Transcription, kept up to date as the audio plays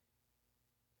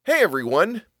Hey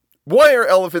everyone! Why are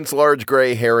elephants large,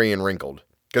 gray, hairy, and wrinkled?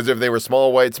 Because if they were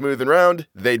small, white, smooth, and round,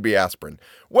 they'd be aspirin.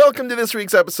 Welcome to this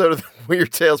week's episode of the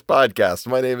Weird Tales Podcast.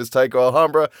 My name is Tycho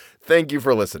Alhambra. Thank you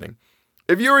for listening.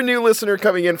 If you're a new listener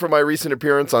coming in from my recent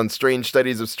appearance on Strange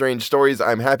Studies of Strange Stories,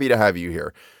 I'm happy to have you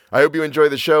here. I hope you enjoy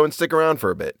the show and stick around for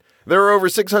a bit. There are over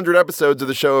 600 episodes of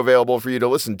the show available for you to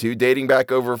listen to, dating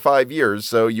back over 5 years,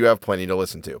 so you have plenty to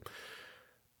listen to.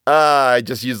 I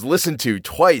just used listen to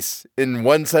twice in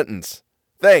one sentence.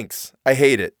 Thanks. I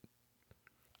hate it.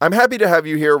 I'm happy to have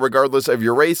you here regardless of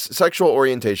your race, sexual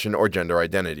orientation, or gender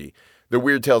identity. The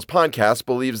Weird Tales Podcast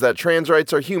believes that trans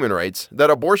rights are human rights, that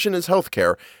abortion is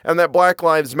healthcare, and that Black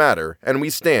Lives Matter, and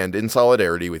we stand in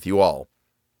solidarity with you all.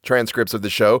 Transcripts of the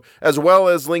show, as well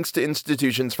as links to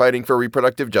institutions fighting for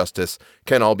reproductive justice,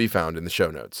 can all be found in the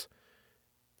show notes.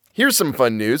 Here's some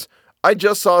fun news. I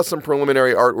just saw some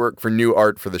preliminary artwork for new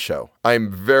art for the show.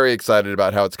 I'm very excited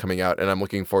about how it's coming out, and I'm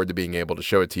looking forward to being able to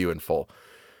show it to you in full.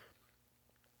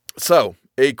 So,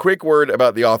 a quick word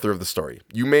about the author of the story.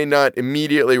 You may not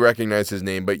immediately recognize his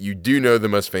name, but you do know the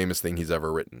most famous thing he's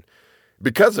ever written.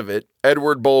 Because of it,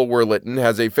 Edward Bulwer-Lytten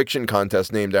has a fiction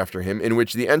contest named after him in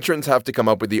which the entrants have to come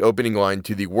up with the opening line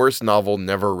to the worst novel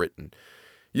never written.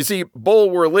 You see,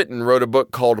 Bulwer-Lytten wrote a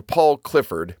book called Paul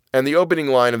Clifford, and the opening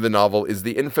line of the novel is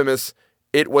the infamous,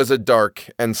 "It was a dark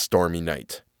and stormy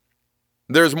night."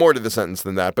 There's more to the sentence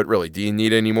than that, but really, do you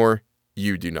need any more?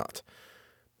 You do not.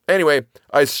 Anyway,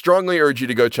 I strongly urge you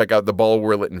to go check out the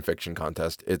Bulwer-Lytten fiction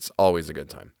contest. It's always a good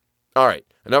time. All right,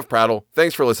 enough prattle.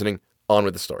 Thanks for listening. On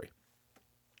with the story.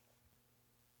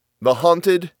 The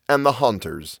Haunted and the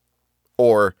Haunters,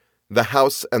 or The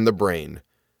House and the Brain,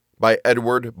 by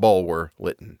Edward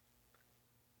Bulwer-Lytten.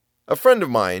 A friend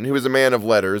of mine, who is a man of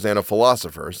letters and a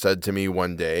philosopher, said to me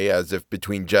one day, as if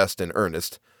between jest and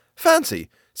earnest, "Fancy,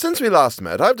 since we last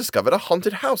met, I've discovered a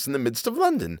haunted house in the midst of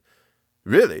London."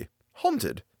 "Really?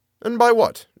 Haunted? And by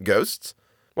what? Ghosts?"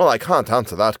 "Well, I can't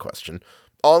answer that question.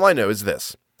 All I know is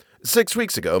this. 6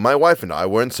 weeks ago, my wife and I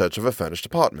were in search of a furnished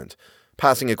apartment.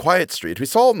 Passing a quiet street, we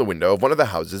saw in the window of one of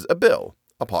the houses a bill,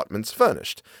 "Apartments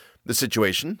furnished." The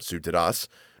situation suited us.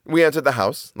 We entered the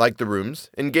house, liked the rooms,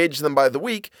 engaged them by the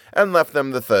week, and left them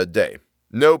the third day.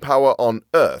 No power on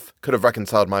earth could have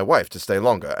reconciled my wife to stay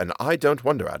longer, and I don't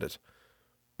wonder at it.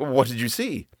 "What did you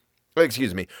see?"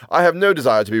 "Excuse me, I have no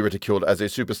desire to be ridiculed as a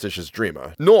superstitious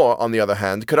dreamer, nor, on the other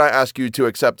hand, could I ask you to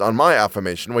accept on my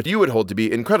affirmation what you would hold to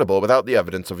be incredible without the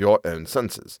evidence of your own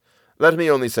senses. Let me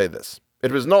only say this.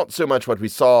 It was not so much what we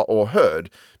saw or heard,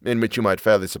 in which you might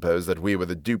fairly suppose that we were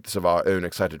the dupes of our own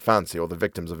excited fancy or the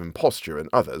victims of imposture in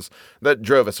others, that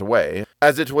drove us away,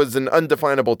 as it was an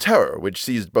undefinable terror which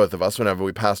seized both of us whenever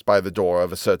we passed by the door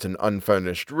of a certain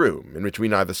unfurnished room, in which we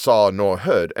neither saw nor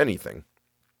heard anything.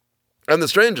 And the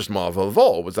strangest marvel of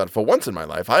all was that for once in my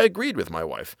life I agreed with my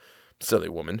wife. Silly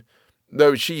woman.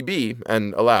 Though she be,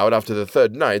 and allowed after the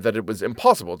third night that it was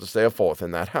impossible to stay a fourth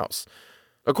in that house.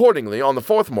 Accordingly, on the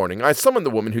fourth morning, I summoned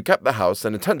the woman who kept the house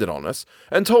and attended on us,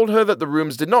 and told her that the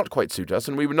rooms did not quite suit us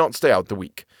and we would not stay out the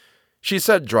week. She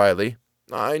said dryly,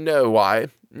 "I know why.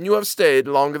 You have stayed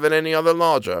longer than any other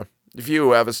lodger.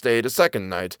 Few ever stayed a second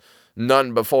night,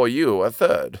 none before you a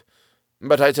third.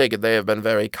 But I take it they have been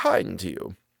very kind to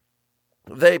you."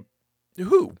 "They...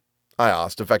 who?" I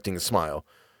asked, affecting a smile.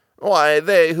 "Why,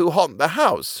 they who haunt the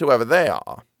house, whoever they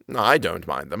are. I don't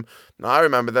mind them. I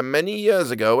remember them many years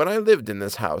ago when I lived in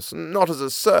this house, not as a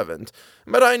servant,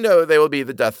 but I know they will be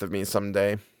the death of me some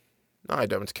day. I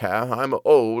don't care. I'm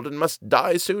old and must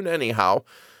die soon anyhow,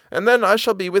 and then I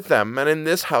shall be with them and in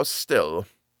this house still."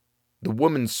 The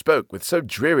woman spoke with so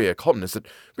dreary a calmness that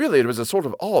really it was a sort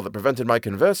of awe that prevented my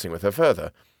conversing with her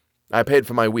further. I paid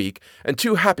for my week, and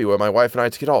too happy were my wife and I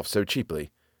to get off so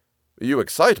cheaply. "You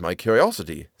excite my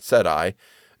curiosity," said I.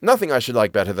 "Nothing I should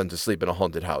like better than to sleep in a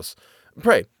haunted house.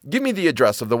 Pray, give me the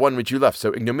address of the one which you left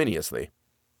so ignominiously."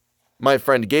 My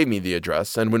friend gave me the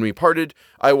address, and when we parted,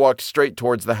 I walked straight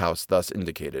towards the house thus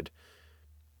indicated.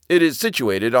 It is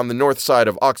situated on the north side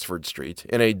of Oxford Street,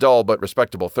 in a dull but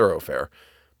respectable thoroughfare.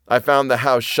 I found the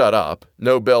house shut up,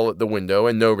 no bell at the window,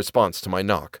 and no response to my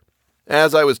knock.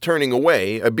 As I was turning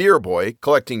away, a beer boy,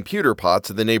 collecting pewter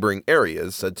pots of the neighboring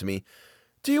areas, said to me,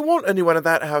 "Do you want anyone at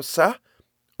that house, sir?"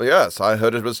 "Yes, I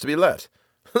heard it was to be let."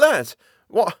 "Let?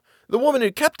 What? The woman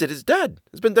who kept it is dead.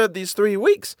 Has been dead these 3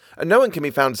 weeks, and no one can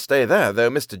be found to stay there, though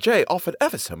Mr. J. offered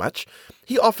ever so much.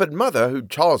 He offered Mother, who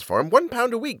charged for him,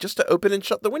 £1 a week just to open and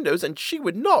shut the windows, and she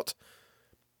would not."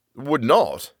 "Would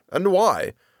not? And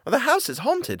why?" "The house is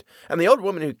haunted, and the old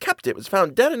woman who kept it was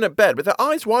found dead in her bed with her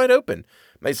eyes wide open.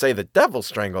 They say the devil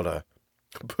strangled her."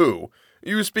 "Pooh!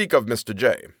 You speak of Mr.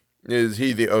 J. Is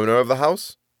he the owner of the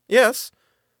house?" "Yes."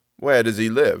 Where does he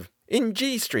live? In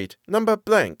G Street, number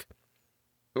blank.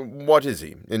 What is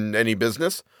he, in any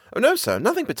business? Oh, no, sir,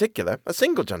 nothing particular. A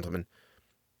single gentleman.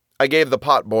 I gave the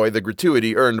potboy the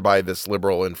gratuity earned by this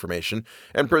liberal information,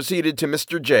 and proceeded to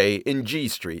Mr. J. in G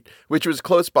Street, which was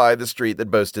close by the street that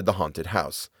boasted the haunted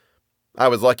house. I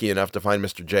was lucky enough to find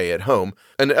Mr. J. at home,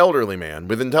 an elderly man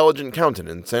with intelligent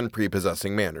countenance and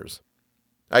prepossessing manners.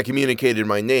 I communicated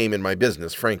my name and my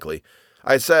business frankly.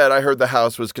 I said I heard the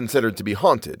house was considered to be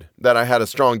haunted, that I had a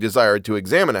strong desire to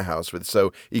examine a house with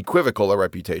so equivocal a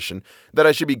reputation, that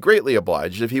I should be greatly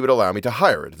obliged if he would allow me to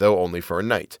hire it, though only for a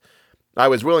night. I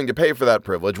was willing to pay for that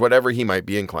privilege whatever he might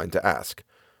be inclined to ask.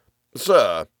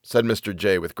 "Sir," said Mr.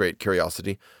 J. with great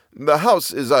curiosity, "the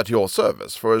house is at your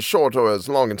service for as short or as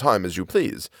long a time as you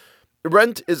please.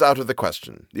 Rent is out of the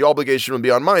question. The obligation will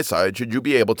be on my side should you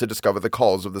be able to discover the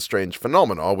cause of the strange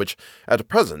phenomena which, at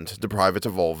present, deprive it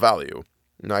of all value.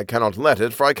 I cannot let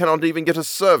it, for I cannot even get a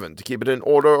servant to keep it in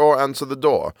order or answer the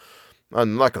door.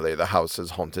 Unluckily, the house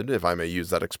is haunted, if I may use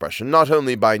that expression, not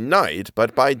only by night,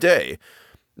 but by day,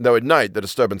 though at night the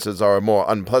disturbances are more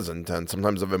unpleasant and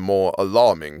sometimes of a more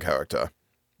alarming character.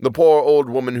 The poor old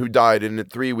woman who died in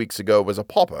it 3 weeks ago was a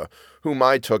pauper, whom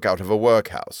I took out of a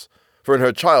workhouse. For in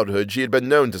her childhood she had been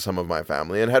known to some of my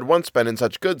family, and had once been in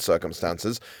such good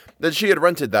circumstances that she had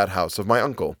rented that house of my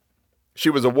uncle. She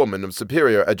was a woman of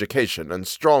superior education and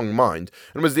strong mind,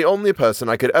 and was the only person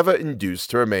I could ever induce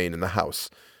to remain in the house.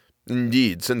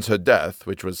 Indeed, since her death,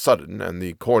 which was sudden, and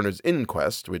the coroner's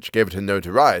inquest, which gave it a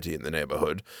notoriety in the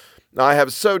neighbourhood, I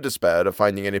have so despaired of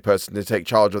finding any person to take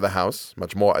charge of the house,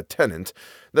 much more a tenant,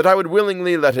 that I would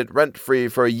willingly let it rent-free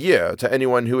for a year to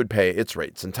anyone who would pay its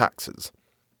rates and taxes."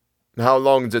 "How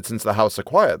long is it since the house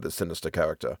acquired this sinister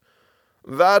character?"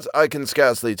 "That I can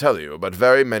scarcely tell you, but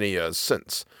very many years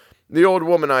since. The old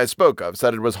woman I spoke of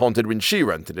said it was haunted when she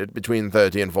rented it between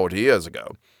 30 and 40 years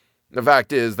ago. The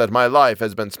fact is that my life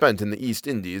has been spent in the East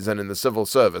Indies and in the civil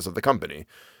service of the company.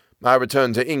 I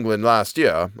returned to England last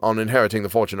year, on inheriting the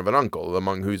fortune of an uncle,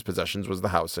 among whose possessions was the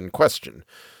house in question.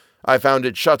 I found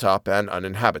it shut up and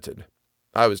uninhabited.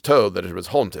 I was told that it was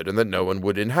haunted and that no one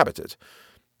would inhabit it.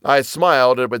 I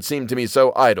smiled at what seemed to me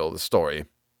so idle a story.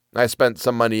 I spent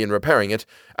some money in repairing it,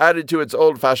 added to its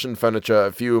old-fashioned furniture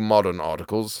a few modern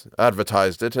articles,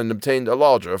 advertised it, and obtained a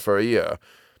lodger for a year.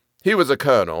 He was a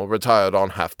colonel, retired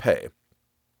on half-pay.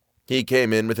 He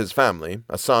came in with his family,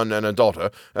 a son and a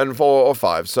daughter, and 4 or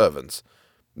 5 servants.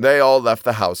 They all left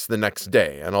the house the next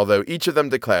day, and although each of them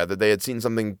declared that they had seen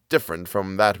something different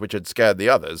from that which had scared the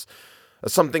others,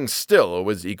 something still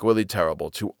was equally terrible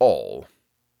to all.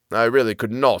 I really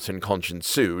could not in conscience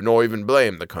sue, nor even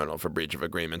blame the colonel for breach of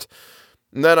agreement.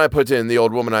 Then I put in the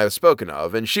old woman I have spoken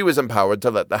of, and she was empowered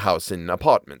to let the house in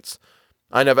apartments.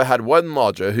 I never had one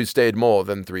lodger who stayed more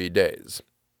than 3 days.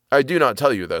 I do not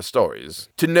tell you their stories.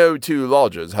 To no 2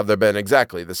 lodgers have there been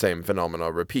exactly the same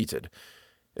phenomena repeated.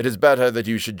 It is better that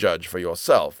you should judge for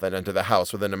yourself than enter the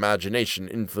house with an imagination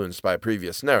influenced by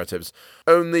previous narratives.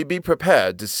 Only be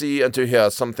prepared to see and to hear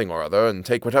something or other, and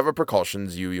take whatever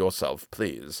precautions you yourself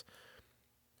please."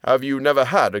 "Have you never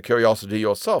had a curiosity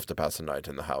yourself to pass a night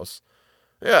in the house?"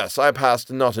 "Yes, I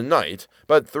passed not a night,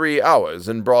 but 3 hours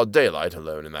in broad daylight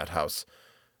alone in that house.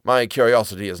 My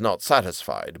curiosity is not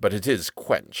satisfied, but it is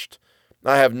quenched.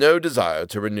 I have no desire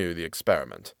to renew the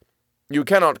experiment. You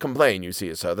cannot complain, you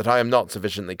see, sir, that I am not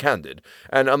sufficiently candid,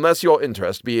 and unless your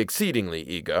interest be exceedingly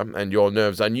eager, and your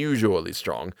nerves unusually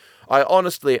strong, I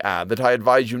honestly add that I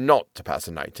advise you not to pass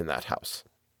a night in that house."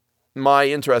 "My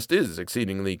interest is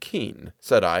exceedingly keen,"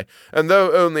 said I, "and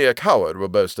though only a coward will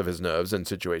boast of his nerves in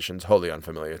situations wholly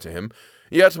unfamiliar to him,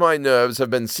 yet my nerves have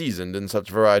been seasoned in such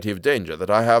variety of danger that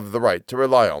I have the right to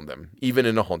rely on them, even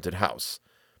in a haunted house."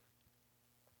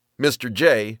 Mr.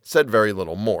 J. said very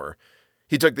little more.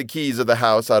 He took the keys of the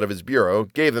house out of his bureau,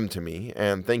 gave them to me,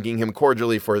 and thanking him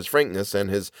cordially for his frankness and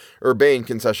his urbane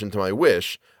concession to my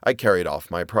wish, I carried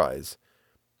off my prize.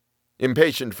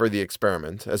 Impatient for the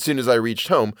experiment, as soon as I reached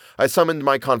home, I summoned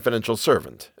my confidential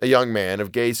servant, a young man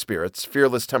of gay spirits,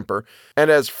 fearless temper, and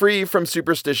as free from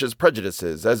superstitious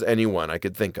prejudices as any one I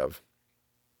could think of.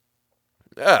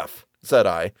 "F," said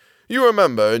I, "you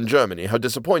remember in Germany how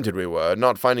disappointed we were at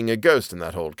not finding a ghost in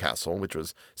that old castle, which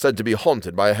was said to be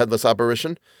haunted by a headless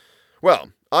apparition?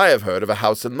 Well, I have heard of a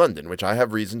house in London which I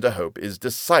have reason to hope is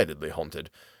decidedly haunted.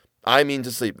 I mean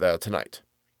to sleep there tonight.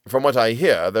 From what I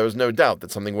hear, there is no doubt that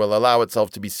something will allow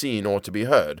itself to be seen or to be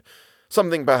heard,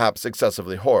 something perhaps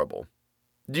excessively horrible.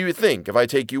 Do you think, if I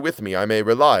take you with me, I may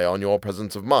rely on your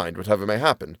presence of mind, whatever may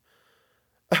happen?"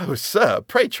 "Oh, sir,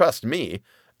 pray trust me,"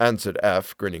 answered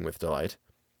F., grinning with delight.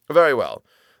 "Very well.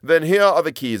 Then here are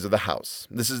the keys of the house.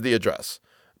 This is the address.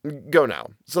 Go now.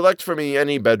 Select for me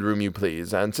any bedroom you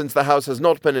please, and since the house has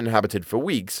not been inhabited for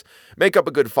weeks, make up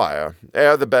a good fire,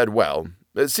 air the bed well.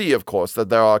 See, of course, that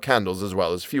there are candles as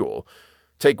well as fuel.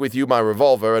 Take with you my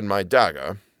revolver and my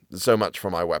dagger. So much for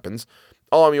my weapons.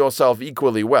 Arm yourself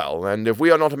equally well, and if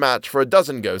we are not a match for a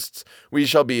dozen ghosts, we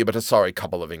shall be but a sorry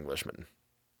couple of Englishmen.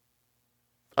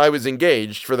 I was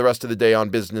engaged for the rest of the day on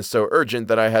business so urgent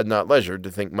that I had not leisure to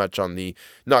think much on the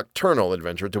nocturnal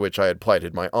adventure to which I had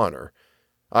plighted my honor.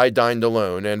 I dined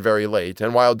alone and very late,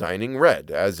 and while dining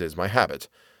read, as is my habit.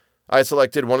 I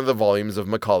selected one of the volumes of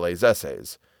Macaulay's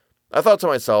essays. I thought to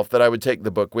myself that I would take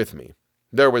the book with me.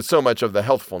 There was so much of the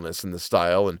healthfulness in the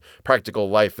style and practical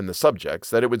life in the subjects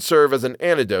that it would serve as an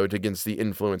antidote against the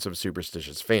influence of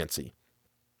superstitious fancy.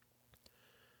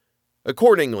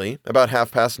 Accordingly, about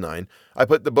 9:30, I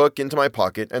put the book into my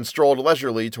pocket and strolled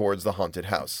leisurely towards the haunted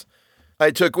house.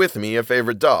 I took with me a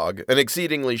favorite dog, an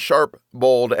exceedingly sharp,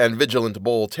 bold, and vigilant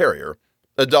bull terrier,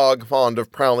 a dog fond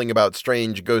of prowling about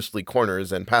strange ghostly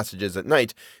corners and passages at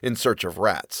night in search of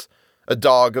rats, a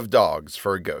dog of dogs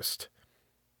for a ghost.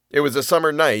 It was a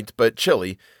summer night, but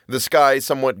chilly, the sky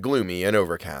somewhat gloomy and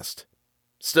overcast.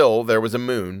 Still, there was a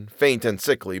moon, faint and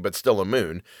sickly, but still a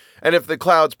moon, and if the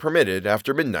clouds permitted,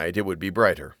 after midnight it would be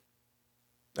brighter.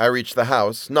 I reached the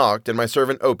house, knocked, and my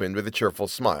servant opened with a cheerful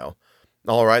smile.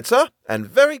 "All right, sir, and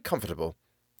very comfortable."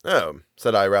 "Oh,"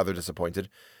 said I, rather disappointed.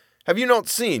 "Have you not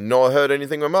seen nor heard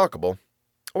anything remarkable?"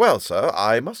 "Well, sir,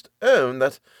 I must own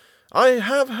that I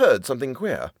have heard something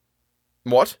queer."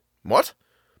 "What? What?"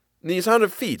 "The sound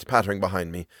of feet pattering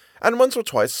behind me, and once or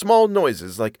twice small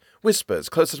noises like whispers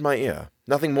close at my ear.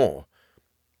 Nothing more."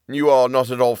 "You are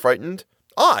not at all frightened?"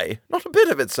 "I? Not a bit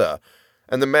of it, sir."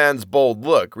 And the man's bold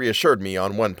look reassured me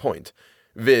on one point,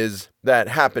 viz., that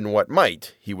happen what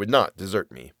might, he would not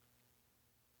desert me.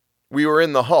 We were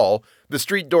in the hall, the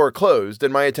street door closed,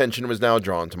 and my attention was now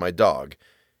drawn to my dog.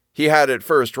 He had at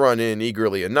first run in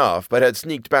eagerly enough, but had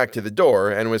sneaked back to the door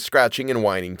and was scratching and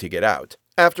whining to get out.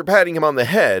 After patting him on the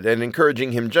head and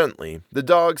encouraging him gently, the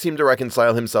dog seemed to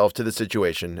reconcile himself to the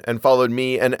situation and followed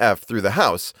me and F through the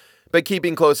house, but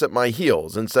keeping close at my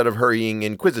heels instead of hurrying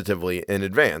inquisitively in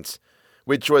advance,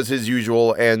 which was his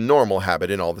usual and normal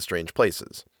habit in all the strange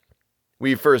places.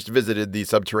 We first visited the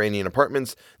subterranean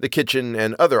apartments, the kitchen,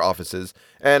 and other offices,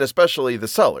 and especially the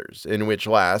cellars, in which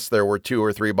last there were 2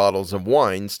 or 3 bottles of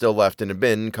wine still left in a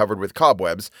bin covered with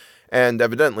cobwebs, and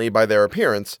evidently, by their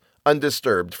appearance,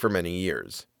 undisturbed for many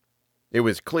years. It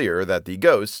was clear that the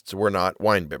ghosts were not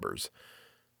wine-bibbers.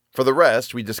 For the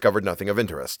rest, we discovered nothing of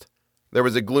interest. There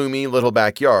was a gloomy little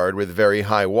backyard with very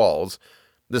high walls.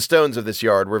 The stones of this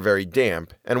yard were very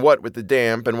damp, and what with the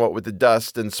damp and what with the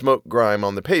dust and smoke grime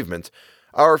on the pavement,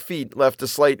 our feet left a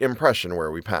slight impression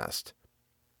where we passed.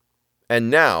 And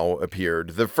now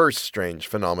appeared the first strange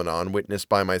phenomenon witnessed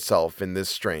by myself in this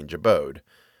strange abode.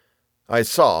 I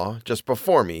saw, just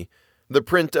before me, the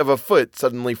print of a foot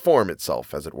suddenly form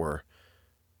itself, as it were.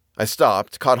 I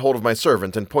stopped, caught hold of my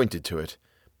servant, and pointed to it.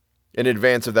 In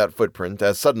advance of that footprint,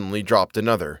 as suddenly dropped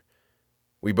another.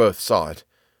 We both saw it.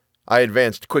 I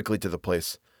advanced quickly to the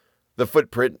place. The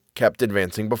footprint kept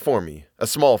advancing before me, a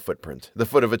small footprint, the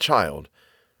foot of a child.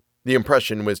 The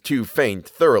impression was too faint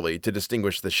thoroughly to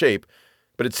distinguish the shape,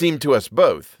 but it seemed to us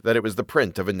both that it was the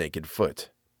print of a naked foot.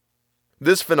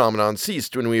 This phenomenon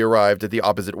ceased when we arrived at the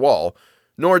opposite wall,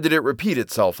 nor did it repeat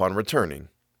itself on returning.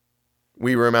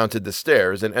 We remounted the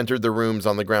stairs and entered the rooms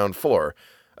on the ground floor,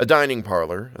 a dining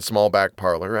parlor, a small back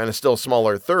parlor, and a still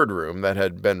smaller third room that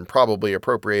had been probably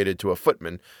appropriated to a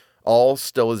footman, all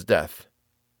still as death.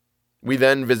 We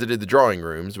then visited the drawing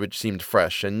rooms, which seemed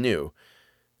fresh and new.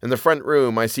 In the front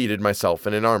room I seated myself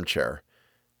in an armchair.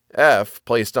 F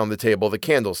placed on the table the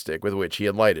candlestick with which he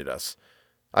had lighted us.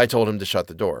 I told him to shut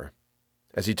the door.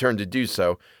 As he turned to do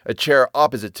so, a chair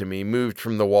opposite to me moved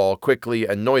from the wall quickly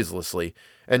and noiselessly,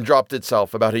 and dropped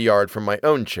itself about a yard from my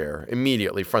own chair,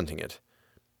 immediately fronting it.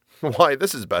 "Why,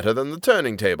 this is better than the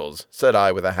turning tables," said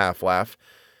I with a half-laugh,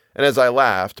 and as I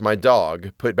laughed, my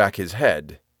dog put back his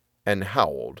head and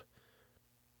howled.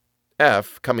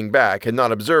 F, coming back, had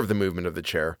not observed the movement of the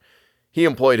chair. He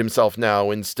employed himself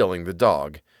now in stilling the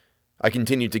dog. I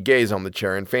continued to gaze on the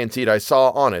chair and fancied I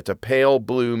saw on it a pale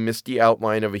blue misty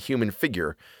outline of a human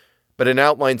figure, but an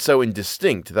outline so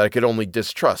indistinct that I could only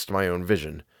distrust my own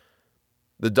vision.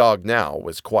 The dog now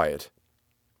was quiet.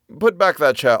 "Put back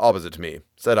that chair opposite me,"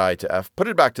 said I to F. "Put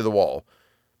it back to the wall."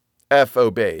 F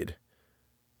obeyed.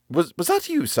 Was that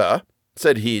you, sir?"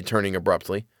 said he, turning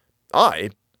abruptly.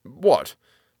 "I? What?"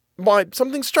 "Why,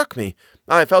 something struck me.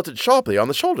 I felt it sharply on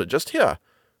the shoulder just here."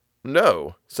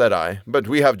 "No," said I, "but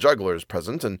we have jugglers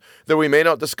present, and though we may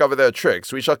not discover their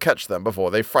tricks, we shall catch them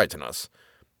before they frighten us."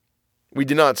 We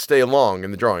did not stay long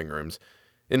in the drawing rooms.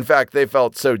 In fact, they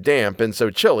felt so damp and so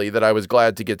chilly that I was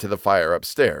glad to get to the fire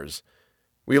upstairs.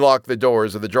 We locked the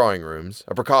doors of the drawing rooms,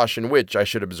 a precaution which, I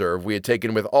should observe, we had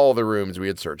taken with all the rooms we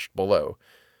had searched below.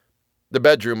 The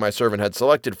bedroom my servant had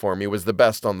selected for me was the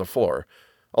best on the floor,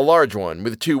 a large one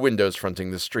with 2 windows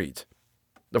fronting the street.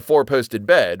 The 4-posted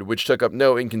bed, which took up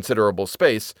no inconsiderable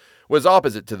space, was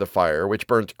opposite to the fire, which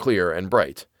burnt clear and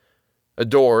bright. A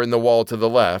door in the wall to the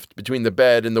left, between the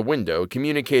bed and the window,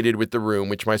 communicated with the room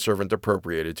which my servant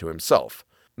appropriated to himself.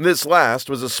 This last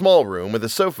was a small room with a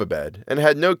sofa bed, and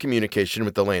had no communication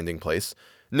with the landing place,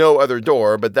 no other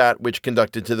door but that which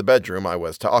conducted to the bedroom I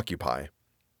was to occupy.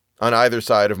 On either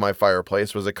side of my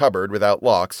fireplace was a cupboard without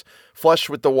locks, flush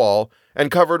with the wall, and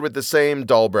covered with the same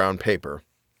dull brown paper.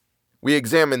 We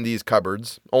examined these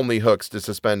cupboards, only hooks to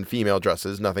suspend female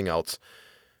dresses, nothing else.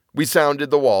 We sounded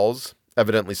the walls,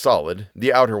 evidently solid,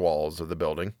 the outer walls of the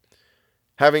building.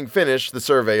 Having finished the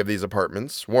survey of these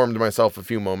apartments, warmed myself a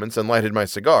few moments, and lighted my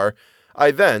cigar,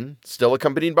 I then, still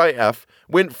accompanied by F.,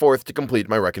 went forth to complete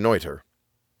my reconnoitre.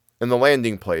 In the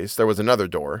landing place there was another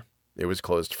door. It was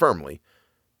closed firmly.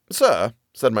 "Sir,"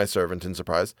 said my servant in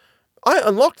surprise, "I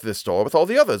unlocked this door with all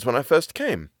the others when I first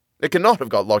came. It cannot have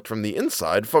got locked from the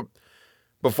inside, for—"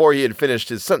 Before he had finished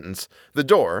his sentence, the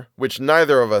door, which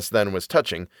neither of us then was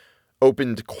touching,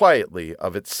 opened quietly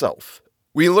of itself.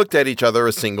 We looked at each other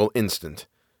a single instant.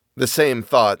 The same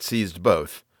thought seized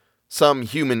both. Some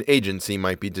human agency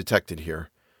might be detected here.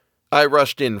 I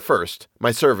rushed in first,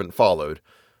 my servant followed.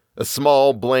 A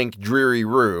small, blank, dreary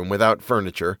room without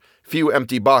furniture, few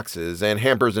empty boxes and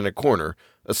hampers in a corner,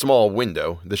 a small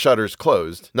window, the shutters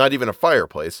closed, not even a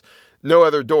fireplace, no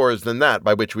other doors than that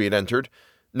by which we had entered,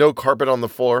 no carpet on the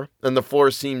floor, and the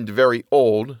floor seemed very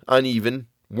old, uneven,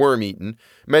 worm-eaten,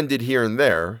 mended here and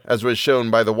there, as was shown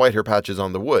by the whiter patches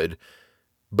on the wood,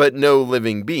 but no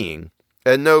living being,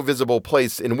 and no visible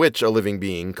place in which a living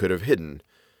being could have hidden.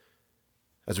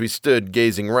 As we stood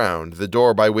gazing round, the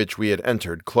door by which we had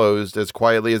entered closed as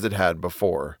quietly as it had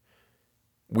before.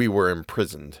 We were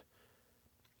imprisoned.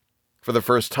 For the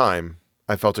first time,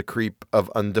 I felt a creep of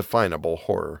undefinable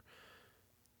horror.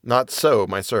 Not so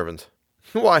my servant.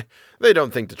 "Why, they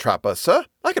don't think to trap us, sir.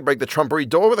 I could break the trumpery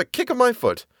door with a kick of my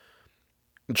foot."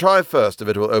 "Try first if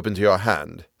it will open to your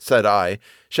hand," said I,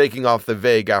 shaking off the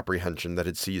vague apprehension that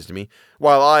had seized me,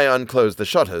 "while I unclose the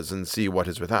shutters and see what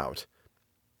is without."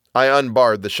 I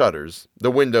unbarred the shutters.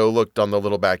 The window looked on the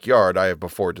little backyard I have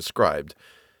before described.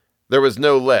 There was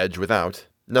no ledge without,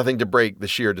 nothing to break the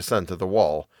sheer descent of the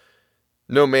wall.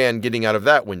 No man getting out of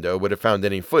that window would have found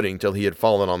any footing till he had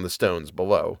fallen on the stones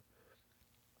below.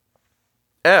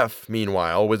 F,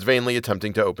 meanwhile, was vainly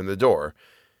attempting to open the door.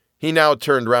 He now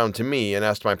turned round to me and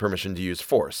asked my permission to use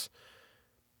force.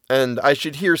 And I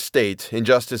should here state, in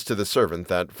justice to the servant,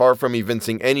 that, far from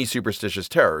evincing any superstitious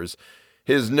terrors,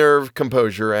 his nerve,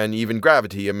 composure, and even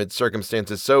gravity amid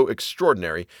circumstances so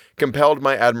extraordinary compelled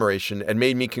my admiration and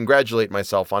made me congratulate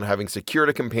myself on having secured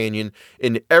a companion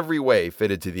in every way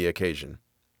fitted to the occasion.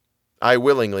 I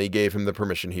willingly gave him the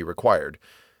permission he required,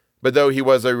 but though he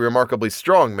was a remarkably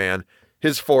strong man,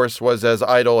 his force was as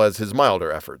idle as his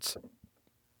milder efforts.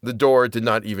 The door did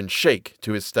not even shake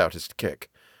to his stoutest kick.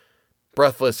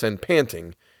 Breathless and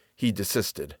panting, he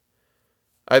desisted.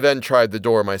 I then tried the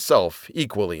door myself,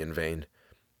 equally in vain.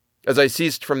 As I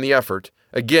ceased from the effort,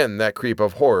 again that creep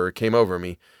of horror came over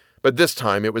me, but this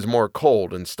time it was more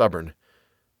cold and stubborn.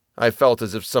 I felt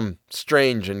as if some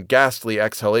strange and ghastly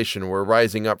exhalation were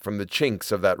rising up from the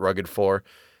chinks of that rugged floor,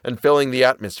 and filling the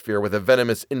atmosphere with a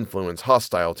venomous influence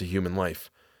hostile to human life.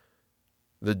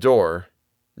 The door,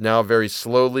 now very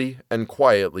slowly and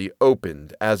quietly,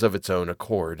 opened as of its own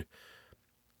accord.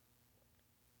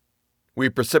 We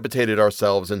precipitated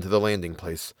ourselves into the landing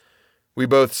place. We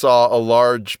both saw a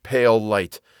large, pale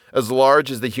light, as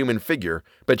large as the human figure,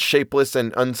 but shapeless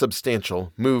and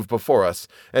unsubstantial, move before us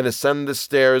and ascend the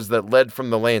stairs that led from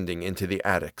the landing into the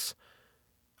attics.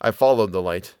 I followed the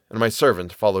light, and my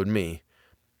servant followed me.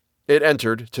 It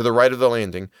entered, to the right of the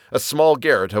landing, a small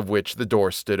garret of which the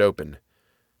door stood open.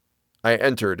 I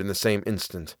entered in the same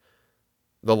instant.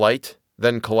 The light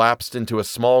then collapsed into a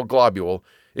small globule,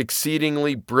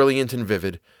 exceedingly brilliant and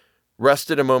vivid,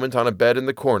 rested a moment on a bed in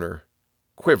the corner,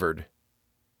 quivered,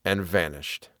 and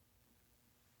vanished.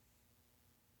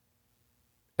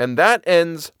 And that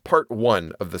ends part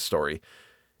 1 of the story.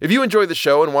 If you enjoy the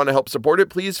show and want to help support it,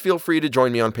 please feel free to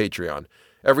join me on Patreon.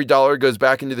 Every dollar goes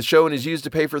back into the show and is used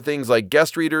to pay for things like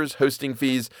guest readers, hosting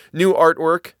fees, new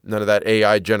artwork, none of that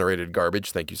AI-generated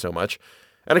garbage, thank you so much,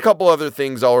 and a couple other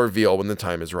things I'll reveal when the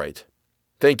time is right.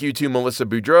 Thank you to Melissa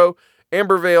Boudreau,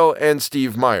 Amber Vale, and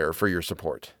Steve Meyer for your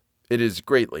support. It is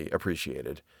greatly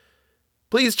appreciated.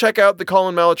 Please check out the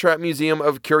Colin Malatrap Museum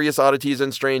of Curious Oddities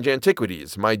and Strange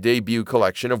Antiquities, my debut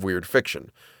collection of weird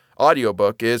fiction.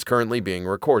 Audiobook is currently being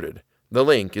recorded. The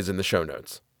link is in the show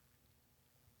notes.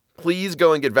 Please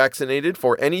go and get vaccinated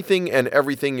for anything and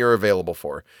everything you're available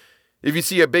for. If you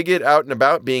see a bigot out and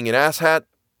about being an asshat,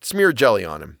 smear jelly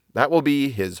on him. That will be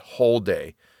his whole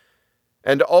day.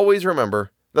 And always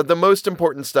remember that the most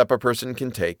important step a person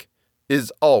can take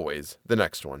is always the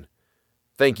next one.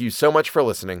 Thank you so much for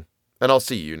listening, and I'll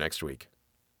see you next week.